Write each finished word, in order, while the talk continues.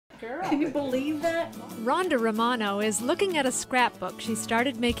girl. Can you believe that? Rhonda Romano is looking at a scrapbook she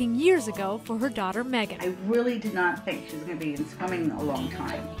started making years ago for her daughter Megan. I really did not think she was going to be in swimming a long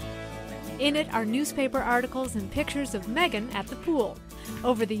time. In it are newspaper articles and pictures of Megan at the pool.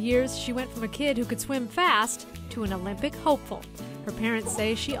 Over the years, she went from a kid who could swim fast to an Olympic hopeful. Her parents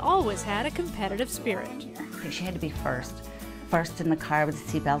say she always had a competitive spirit. She had to be first. First in the car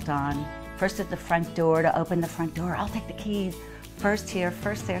with the seatbelt on. First at the front door to open the front door. I'll take the keys. First here,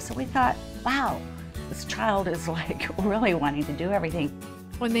 first there. So we thought, wow, this child is like really wanting to do everything.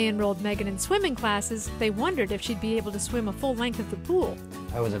 When they enrolled Megan in swimming classes, they wondered if she'd be able to swim a full length of the pool.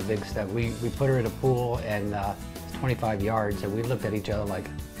 That was a big step. We put her in a pool and it's 25 yards and we looked at each other like,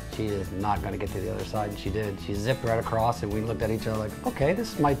 she is not going to get to the other side, and she did. She zipped right across and we looked at each other like, okay,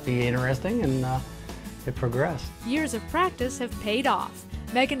 this might be interesting, and it progressed. Years of practice have paid off.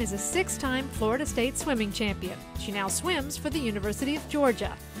 Megan is a 6-time Florida State swimming champion. She now swims for the University of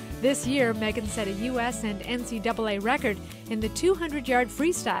Georgia. This year, Megan set a U.S. and NCAA record in the 200-yard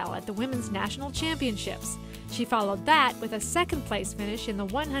freestyle at the Women's National Championships. She followed that with a second-place finish in the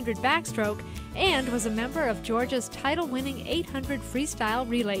 100 backstroke and was a member of Georgia's title-winning 800 freestyle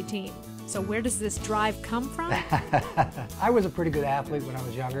relay team. So where does this drive come from? I was a pretty good athlete when I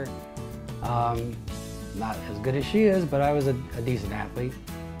was younger. Not as good as she is, but I was a decent athlete.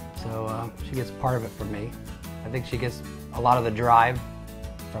 So she gets part of it from me. I think she gets a lot of the drive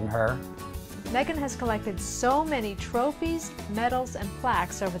from her. Megan has collected so many trophies, medals, and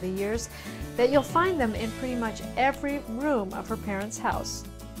plaques over the years that you'll find them in pretty much every room of her parents' house,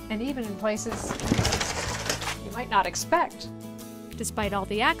 and even in places you might not expect. Despite all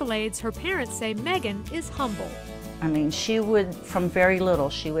the accolades, her parents say Megan is humble. I mean, she would, from very little,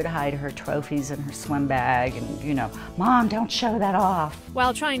 she would hide her trophies in her swim bag and, you know, Mom, don't show that off.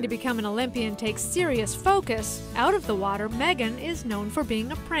 While trying to become an Olympian takes serious focus, out of the water, Megan is known for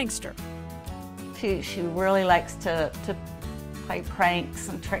being a prankster. She really likes to play pranks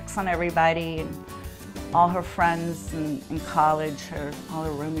and tricks on everybody, and all her friends in college, all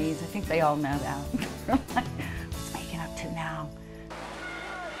her roomies, I think they all know that. What's Megan up to now?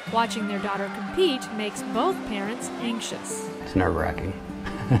 Watching their daughter compete makes both parents anxious. It's nerve-wracking.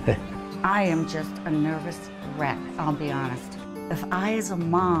 I am just a nervous wreck, I'll be honest. If I as a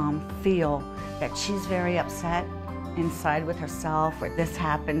mom feel that she's very upset inside with herself, or this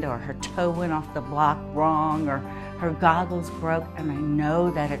happened, or her toe went off the block wrong, or her goggles broke, and I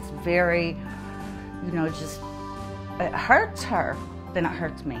know that it's very, you know, just, it hurts her, then it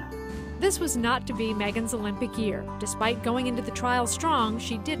hurts me. This was not to be Megan's Olympic year. Despite going into the trial strong,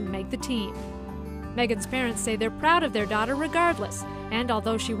 she didn't make the team. Megan's parents say they're proud of their daughter regardless, and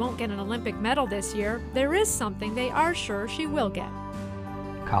although she won't get an Olympic medal this year, there is something they are sure she will get.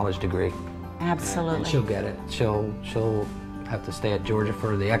 College degree. Absolutely. And she'll get it. She'll have to stay at Georgia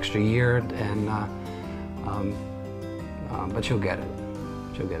for the extra year, and but she'll get it.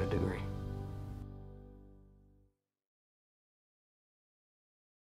 She'll get a degree.